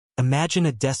Imagine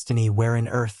a destiny wherein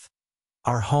Earth,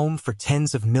 our home for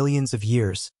tens of millions of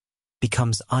years,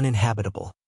 becomes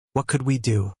uninhabitable. What could we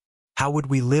do? How would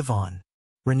we live on?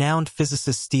 Renowned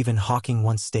physicist Stephen Hawking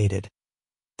once stated,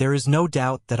 "There is no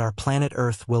doubt that our planet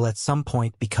Earth will at some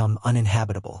point become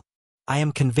uninhabitable. I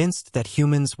am convinced that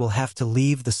humans will have to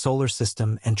leave the solar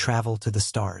system and travel to the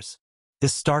stars."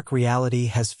 This stark reality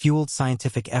has fueled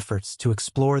scientific efforts to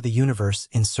explore the universe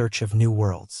in search of new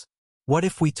worlds. What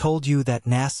if we told you that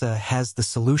NASA has the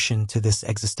solution to this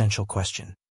existential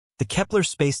question? The Kepler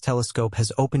Space Telescope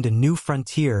has opened a new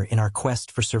frontier in our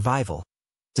quest for survival,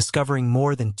 discovering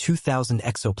more than 2,000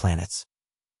 exoplanets,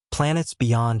 planets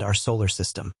beyond our solar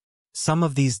system. Some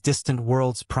of these distant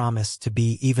worlds promise to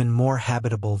be even more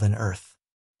habitable than Earth.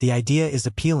 The idea is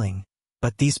appealing,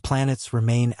 but these planets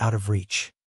remain out of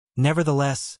reach.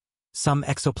 Nevertheless, some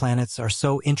exoplanets are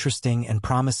so interesting and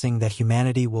promising that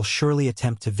humanity will surely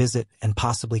attempt to visit and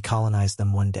possibly colonize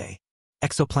them one day.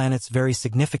 Exoplanets vary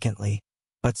significantly,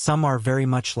 but some are very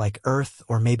much like Earth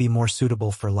or maybe more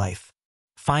suitable for life.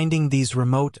 Finding these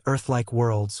remote Earth-like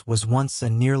worlds was once a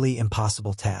nearly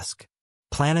impossible task.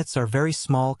 Planets are very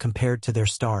small compared to their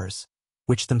stars,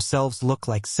 which themselves look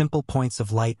like simple points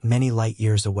of light many light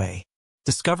years away.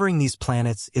 Discovering these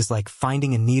planets is like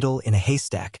finding a needle in a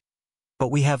haystack, but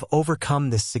we have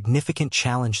overcome this significant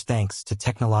challenge thanks to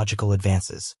technological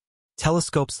advances.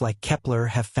 Telescopes like Kepler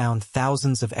have found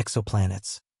thousands of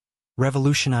exoplanets,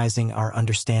 revolutionizing our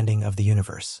understanding of the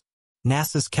universe.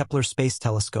 NASA's Kepler Space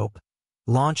Telescope,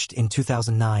 launched in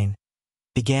 2009,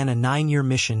 began a 9-year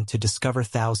mission to discover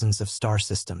thousands of star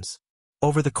systems.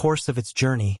 Over the course of its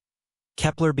journey,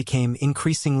 Kepler became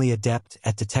increasingly adept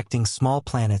at detecting small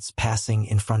planets passing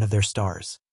in front of their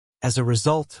stars. As a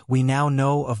result, we now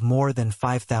know of more than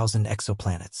 5,000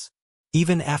 exoplanets.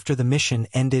 Even after the mission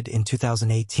ended in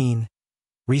 2018,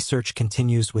 research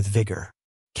continues with vigor.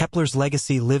 Kepler's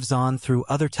legacy lives on through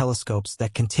other telescopes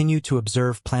that continue to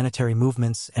observe planetary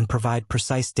movements and provide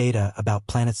precise data about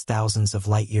planets thousands of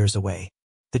light years away.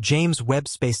 The James Webb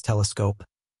Space Telescope,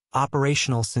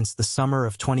 operational since the summer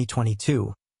of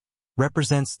 2022,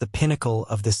 represents the pinnacle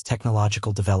of this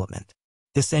technological development.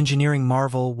 This engineering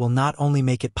marvel will not only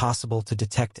make it possible to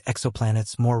detect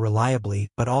exoplanets more reliably,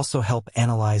 but also help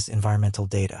analyze environmental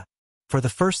data. For the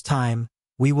first time,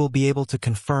 we will be able to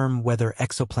confirm whether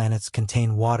exoplanets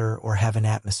contain water or have an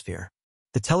atmosphere.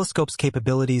 The telescope's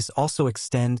capabilities also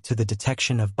extend to the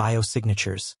detection of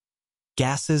biosignatures,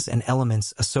 gases and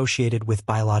elements associated with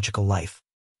biological life.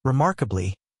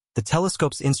 Remarkably, the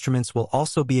telescope's instruments will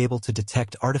also be able to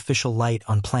detect artificial light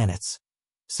on planets,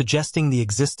 suggesting the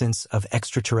existence of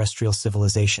extraterrestrial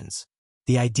civilizations.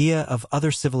 The idea of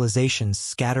other civilizations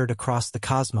scattered across the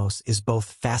cosmos is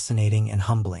both fascinating and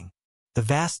humbling. The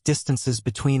vast distances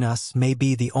between us may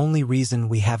be the only reason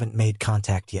we haven't made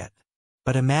contact yet.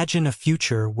 But imagine a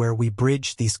future where we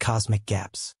bridge these cosmic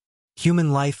gaps.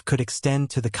 Human life could extend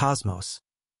to the cosmos,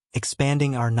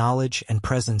 expanding our knowledge and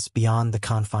presence beyond the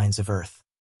confines of Earth.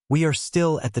 We are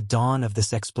still at the dawn of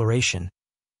this exploration,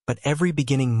 but every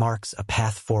beginning marks a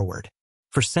path forward.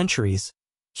 For centuries,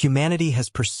 humanity has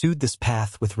pursued this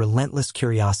path with relentless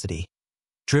curiosity,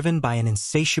 driven by an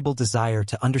insatiable desire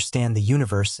to understand the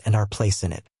universe and our place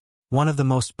in it. One of the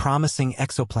most promising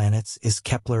exoplanets is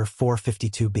Kepler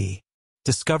 452b.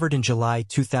 Discovered in July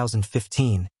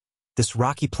 2015, this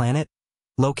rocky planet,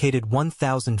 located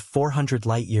 1,400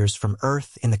 light-years from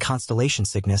Earth in the constellation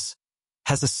Cygnus,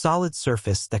 has a solid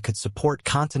surface that could support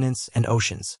continents and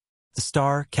oceans. The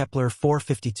star, Kepler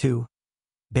 452,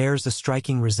 bears a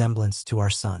striking resemblance to our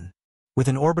Sun. With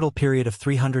an orbital period of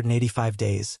 385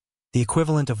 days, the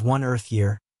equivalent of one Earth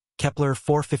year, Kepler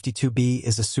 452b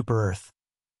is a super-Earth,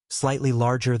 slightly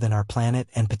larger than our planet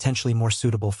and potentially more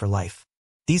suitable for life.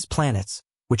 These planets,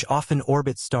 which often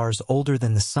orbit stars older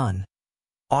than the Sun,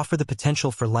 offer the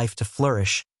potential for life to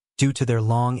flourish due to their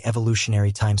long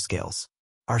evolutionary timescales.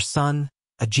 Our Sun,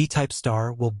 a G-type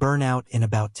star, will burn out in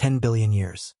about 10 billion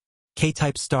years.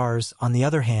 K-type stars, on the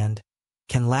other hand,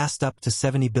 can last up to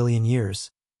 70 billion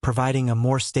years, providing a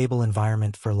more stable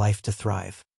environment for life to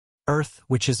thrive. Earth,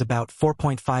 which is about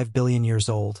 4.5 billion years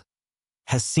old,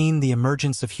 has seen the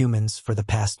emergence of humans for the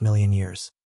past million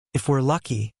years. If we're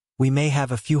lucky, we may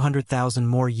have a few 100,000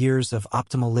 more years of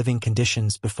optimal living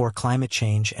conditions before climate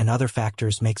change and other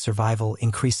factors make survival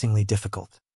increasingly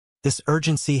difficult. This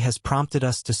urgency has prompted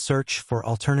us to search for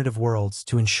alternative worlds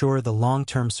to ensure the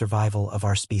long-term survival of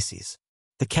our species.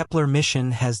 The Kepler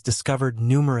mission has discovered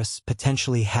numerous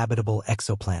potentially habitable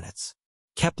exoplanets.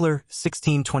 Kepler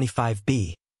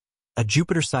 1625b, a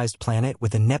Jupiter-sized planet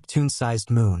with a Neptune-sized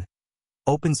moon,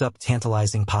 opens up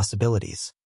tantalizing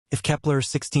possibilities. If Kepler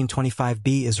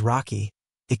 1625b is rocky,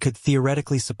 it could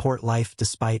theoretically support life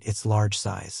despite its large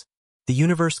size. The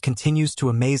universe continues to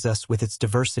amaze us with its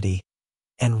diversity,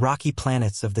 and rocky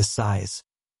planets of this size,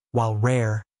 while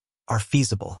rare, are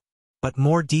feasible. But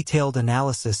more detailed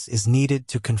analysis is needed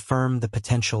to confirm the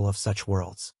potential of such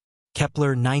worlds.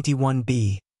 Kepler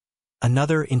 91b,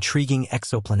 another intriguing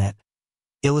exoplanet,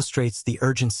 illustrates the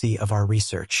urgency of our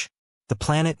research. The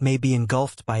planet may be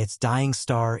engulfed by its dying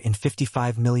star in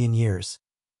 55 million years,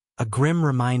 a grim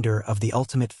reminder of the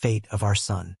ultimate fate of our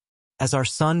Sun. As our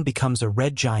Sun becomes a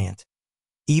red giant,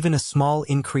 even a small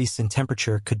increase in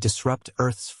temperature could disrupt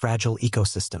Earth's fragile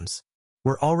ecosystems.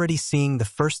 We're already seeing the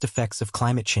first effects of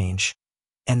climate change,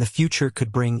 and the future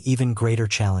could bring even greater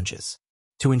challenges.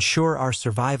 To ensure our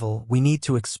survival, we need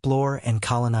to explore and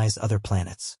colonize other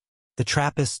planets. The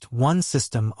TRAPPIST-1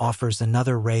 system offers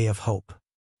another ray of hope.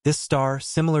 This star,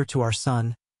 similar to our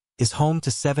Sun, is home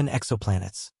to 7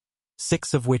 exoplanets,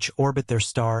 6 of which orbit their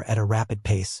star at a rapid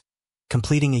pace,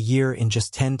 completing a year in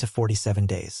just 10 to 47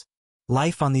 days.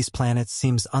 Life on these planets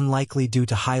seems unlikely due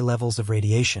to high levels of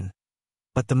radiation,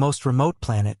 but the most remote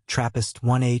planet,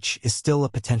 TRAPPIST-1H, is still a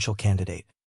potential candidate.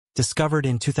 Discovered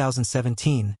in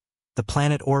 2017, the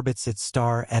planet orbits its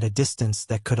star at a distance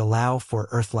that could allow for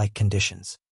Earth-like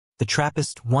conditions. The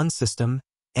TRAPPIST-1 system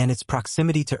and its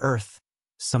proximity to Earth,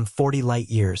 some 40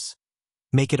 light-years,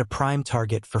 make it a prime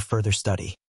target for further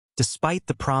study. Despite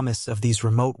the promise of these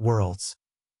remote worlds,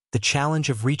 the challenge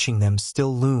of reaching them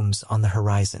still looms on the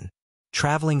horizon.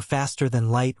 Traveling faster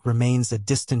than light remains a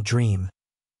distant dream,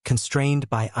 constrained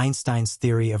by Einstein's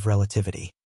theory of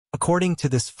relativity. According to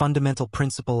this fundamental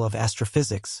principle of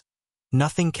astrophysics,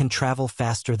 nothing can travel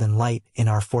faster than light in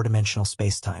our four-dimensional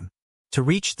spacetime. To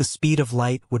reach the speed of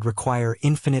light would require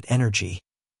infinite energy,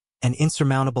 an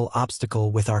insurmountable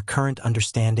obstacle with our current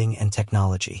understanding and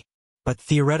technology. But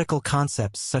theoretical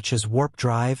concepts such as warp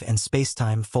drive and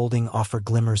spacetime folding offer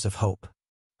glimmers of hope.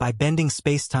 By bending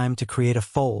spacetime to create a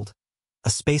fold,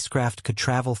 a spacecraft could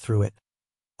travel through it,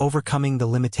 overcoming the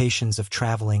limitations of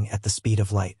traveling at the speed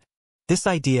of light. This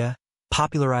idea,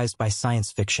 popularized by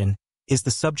science fiction, is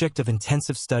the subject of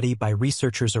intensive study by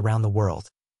researchers around the world.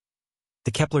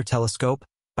 The Kepler telescope,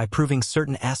 by proving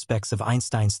certain aspects of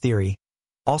Einstein's theory,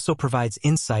 also provides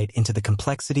insight into the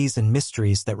complexities and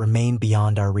mysteries that remain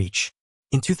beyond our reach.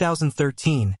 In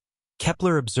 2013,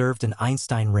 Kepler observed an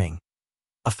Einstein ring,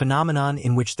 a phenomenon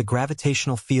in which the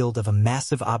gravitational field of a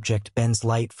massive object bends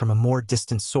light from a more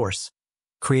distant source,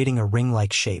 creating a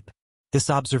ring-like shape. This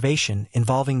observation,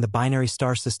 involving the binary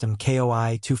star system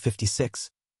KOI 256,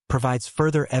 provides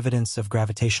further evidence of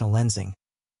gravitational lensing,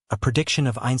 a prediction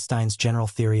of Einstein's general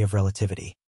theory of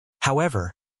relativity.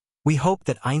 However, we hope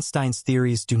that Einstein's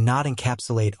theories do not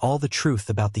encapsulate all the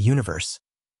truth about the universe,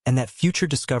 and that future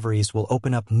discoveries will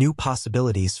open up new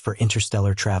possibilities for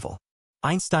interstellar travel.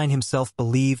 Einstein himself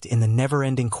believed in the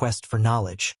never-ending quest for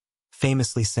knowledge,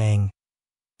 famously saying,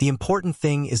 "The important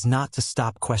thing is not to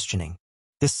stop questioning."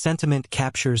 This sentiment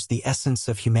captures the essence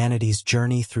of humanity's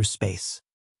journey through space.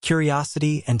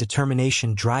 Curiosity and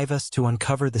determination drive us to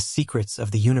uncover the secrets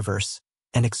of the universe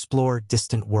and explore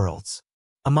distant worlds.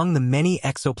 Among the many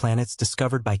exoplanets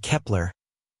discovered by Kepler,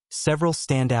 several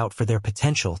stand out for their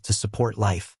potential to support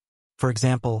life. For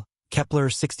example,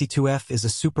 Kepler 62f is a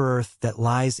super-Earth that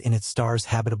lies in its star's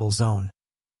habitable zone,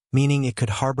 meaning it could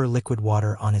harbor liquid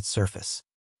water on its surface.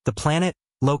 The planet,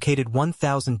 located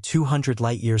 1,200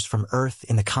 light-years from Earth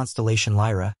in the constellation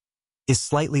Lyra, is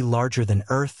slightly larger than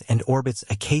Earth and orbits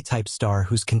a K-type star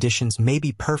whose conditions may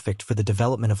be perfect for the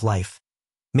development of life,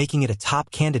 making it a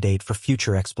top candidate for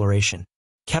future exploration.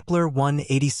 Kepler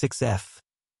 186f,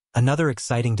 another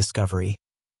exciting discovery,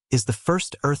 is the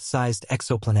first Earth-sized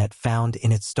exoplanet found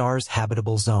in its star's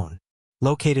habitable zone.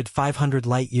 Located 500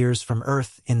 light-years from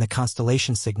Earth in the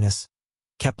constellation Cygnus,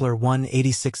 Kepler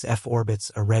 186f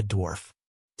orbits a red dwarf.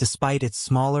 Despite its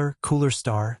smaller, cooler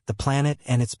star, the planet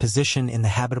and its position in the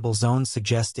habitable zone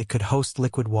suggest it could host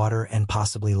liquid water and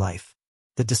possibly life.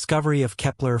 The discovery of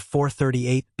Kepler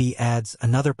 438b adds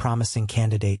another promising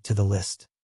candidate to the list.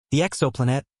 The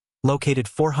exoplanet, located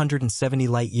 470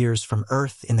 light-years from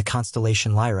Earth in the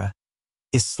constellation Lyra,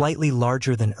 is slightly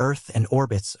larger than Earth and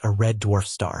orbits a red dwarf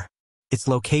star. Its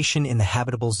location in the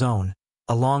habitable zone,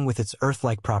 along with its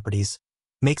Earth-like properties,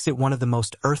 makes it one of the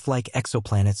most Earth-like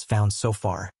exoplanets found so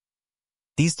far.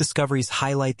 These discoveries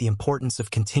highlight the importance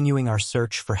of continuing our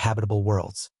search for habitable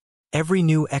worlds. Every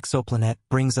new exoplanet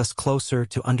brings us closer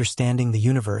to understanding the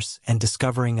universe and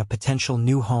discovering a potential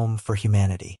new home for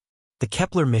humanity. The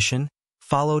Kepler mission,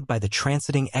 followed by the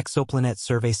Transiting Exoplanet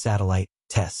Survey Satellite,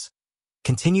 TESS,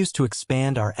 continues to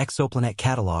expand our exoplanet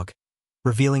catalog,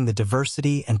 revealing the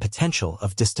diversity and potential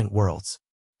of distant worlds.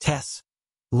 TESS,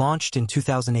 launched in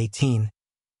 2018,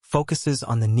 focuses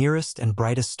on the nearest and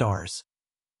brightest stars,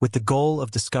 with the goal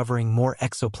of discovering more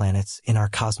exoplanets in our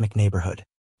cosmic neighborhood.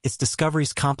 Its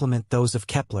discoveries complement those of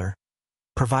Kepler,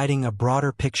 providing a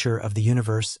broader picture of the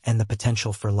universe and the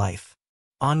potential for life.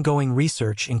 Ongoing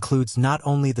research includes not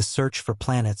only the search for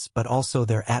planets but also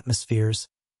their atmospheres,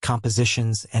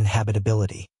 compositions, and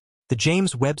habitability. The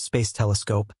James Webb Space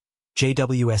Telescope,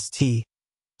 JWST,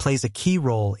 plays a key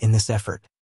role in this effort.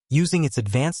 Using its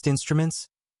advanced instruments,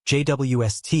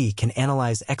 JWST can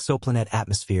analyze exoplanet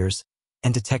atmospheres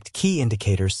and detect key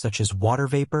indicators such as water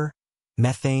vapor,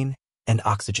 methane, and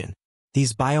oxygen.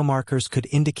 These biomarkers could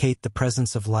indicate the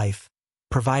presence of life,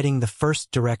 providing the first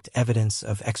direct evidence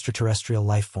of extraterrestrial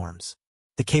life forms.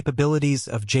 The capabilities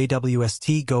of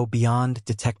JWST go beyond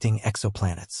detecting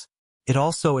exoplanets. It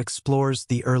also explores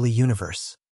the early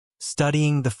universe,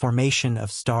 studying the formation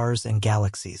of stars and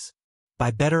galaxies.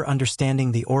 By better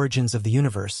understanding the origins of the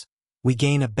universe, we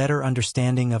gain a better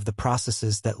understanding of the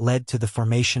processes that led to the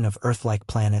formation of Earth-like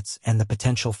planets and the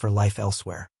potential for life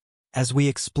elsewhere. As we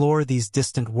explore these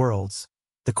distant worlds,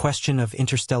 the question of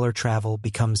interstellar travel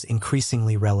becomes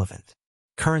increasingly relevant.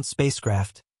 Current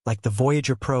spacecraft, like the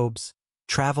Voyager probes,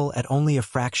 travel at only a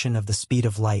fraction of the speed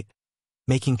of light,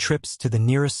 making trips to the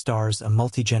nearest stars a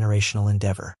multi-generational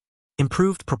endeavor.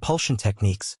 Improved propulsion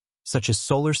techniques, such as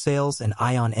solar sails and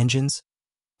ion engines,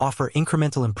 offer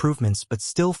incremental improvements but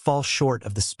still fall short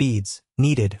of the speeds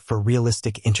needed for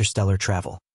realistic interstellar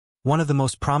travel. One of the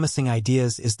most promising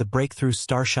ideas is the Breakthrough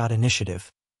Starshot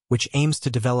initiative, which aims to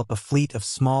develop a fleet of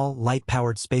small,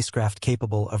 light-powered spacecraft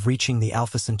capable of reaching the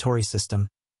Alpha Centauri system,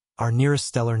 our nearest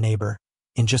stellar neighbor,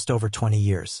 in just over 20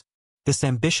 years. This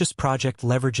ambitious project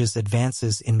leverages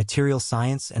advances in material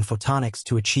science and photonics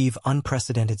to achieve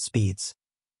unprecedented speeds,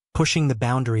 pushing the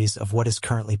boundaries of what is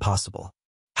currently possible.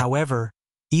 However,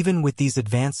 even with these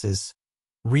advances,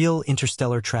 real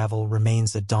interstellar travel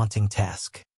remains a daunting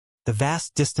task. The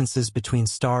vast distances between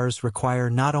stars require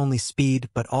not only speed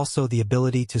but also the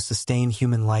ability to sustain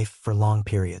human life for long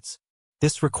periods.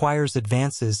 This requires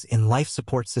advances in life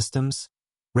support systems,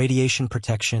 radiation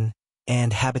protection,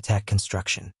 and habitat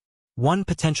construction. One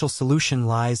potential solution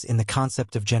lies in the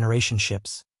concept of generation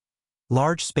ships,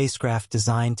 large spacecraft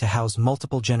designed to house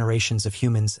multiple generations of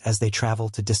humans as they travel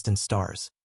to distant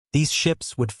stars. These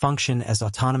ships would function as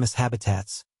autonomous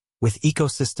habitats, with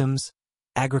ecosystems,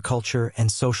 agriculture,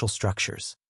 and social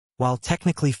structures. While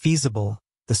technically feasible,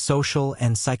 the social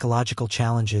and psychological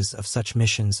challenges of such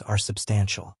missions are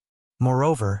substantial.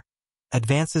 Moreover,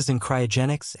 advances in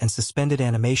cryogenics and suspended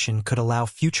animation could allow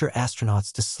future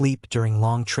astronauts to sleep during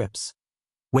long trips,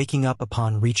 waking up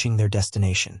upon reaching their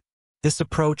destination. This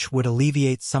approach would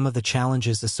alleviate some of the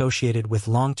challenges associated with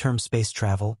long-term space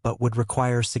travel but would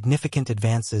require significant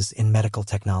advances in medical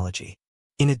technology.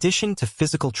 In addition to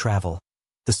physical travel,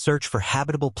 the search for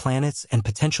habitable planets and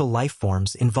potential life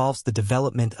forms involves the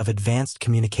development of advanced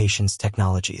communications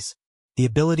technologies. The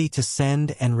ability to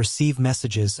send and receive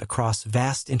messages across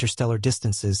vast interstellar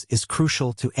distances is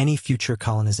crucial to any future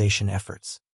colonization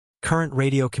efforts. Current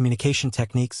radio communication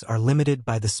techniques are limited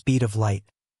by the speed of light,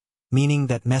 meaning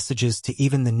that messages to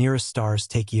even the nearest stars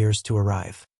take years to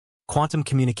arrive. Quantum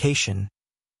communication,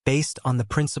 based on the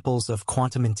principles of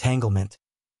quantum entanglement,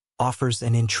 offers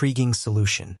an intriguing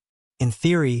solution. In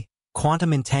theory,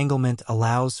 quantum entanglement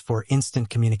allows for instant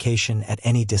communication at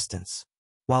any distance.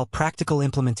 While practical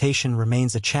implementation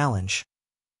remains a challenge,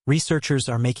 researchers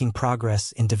are making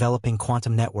progress in developing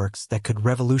quantum networks that could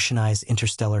revolutionize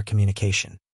interstellar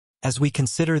communication. As we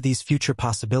consider these future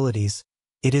possibilities,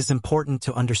 it is important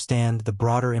to understand the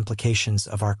broader implications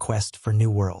of our quest for new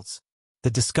worlds. The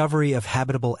discovery of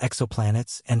habitable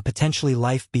exoplanets and potentially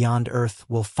life beyond Earth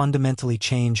will fundamentally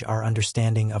change our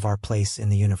understanding of our place in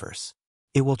the universe.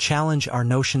 It will challenge our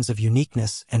notions of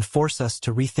uniqueness and force us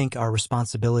to rethink our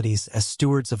responsibilities as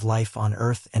stewards of life on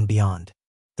Earth and beyond.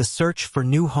 The search for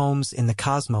new homes in the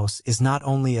cosmos is not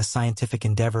only a scientific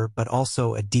endeavor but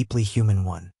also a deeply human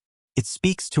one. It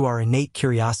speaks to our innate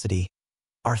curiosity,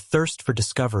 our thirst for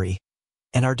discovery,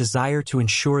 and our desire to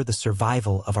ensure the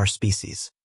survival of our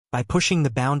species. By pushing the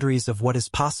boundaries of what is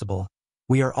possible,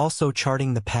 we are also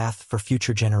charting the path for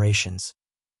future generations,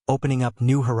 opening up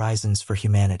new horizons for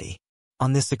humanity.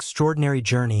 On this extraordinary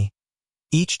journey,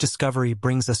 each discovery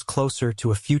brings us closer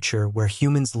to a future where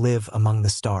humans live among the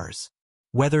stars.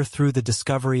 Whether through the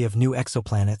discovery of new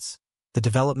exoplanets, the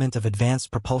development of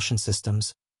advanced propulsion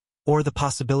systems, or the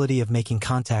possibility of making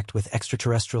contact with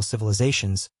extraterrestrial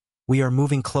civilizations, we are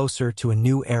moving closer to a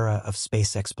new era of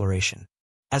space exploration.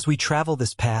 As we travel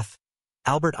this path,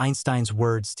 Albert Einstein's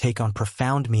words take on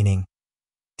profound meaning.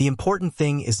 The important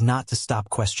thing is not to stop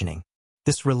questioning,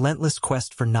 This relentless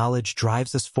quest for knowledge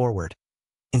drives us forward,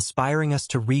 inspiring us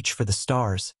to reach for the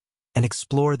stars and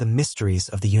explore the mysteries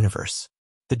of the universe.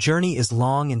 The journey is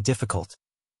long and difficult,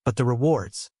 but the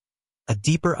rewards, a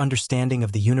deeper understanding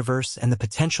of the universe and the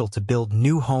potential to build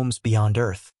new homes beyond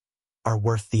Earth, are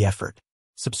worth the effort.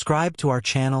 Subscribe to our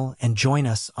channel and join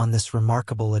us on this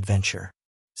remarkable adventure.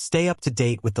 Stay up to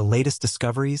date with the latest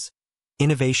discoveries,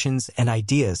 innovations, and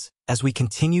ideas as we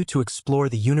continue to explore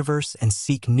the universe and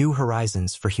seek new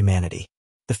horizons for humanity.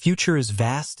 The future is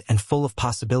vast and full of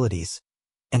possibilities,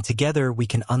 and together we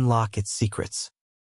can unlock its secrets.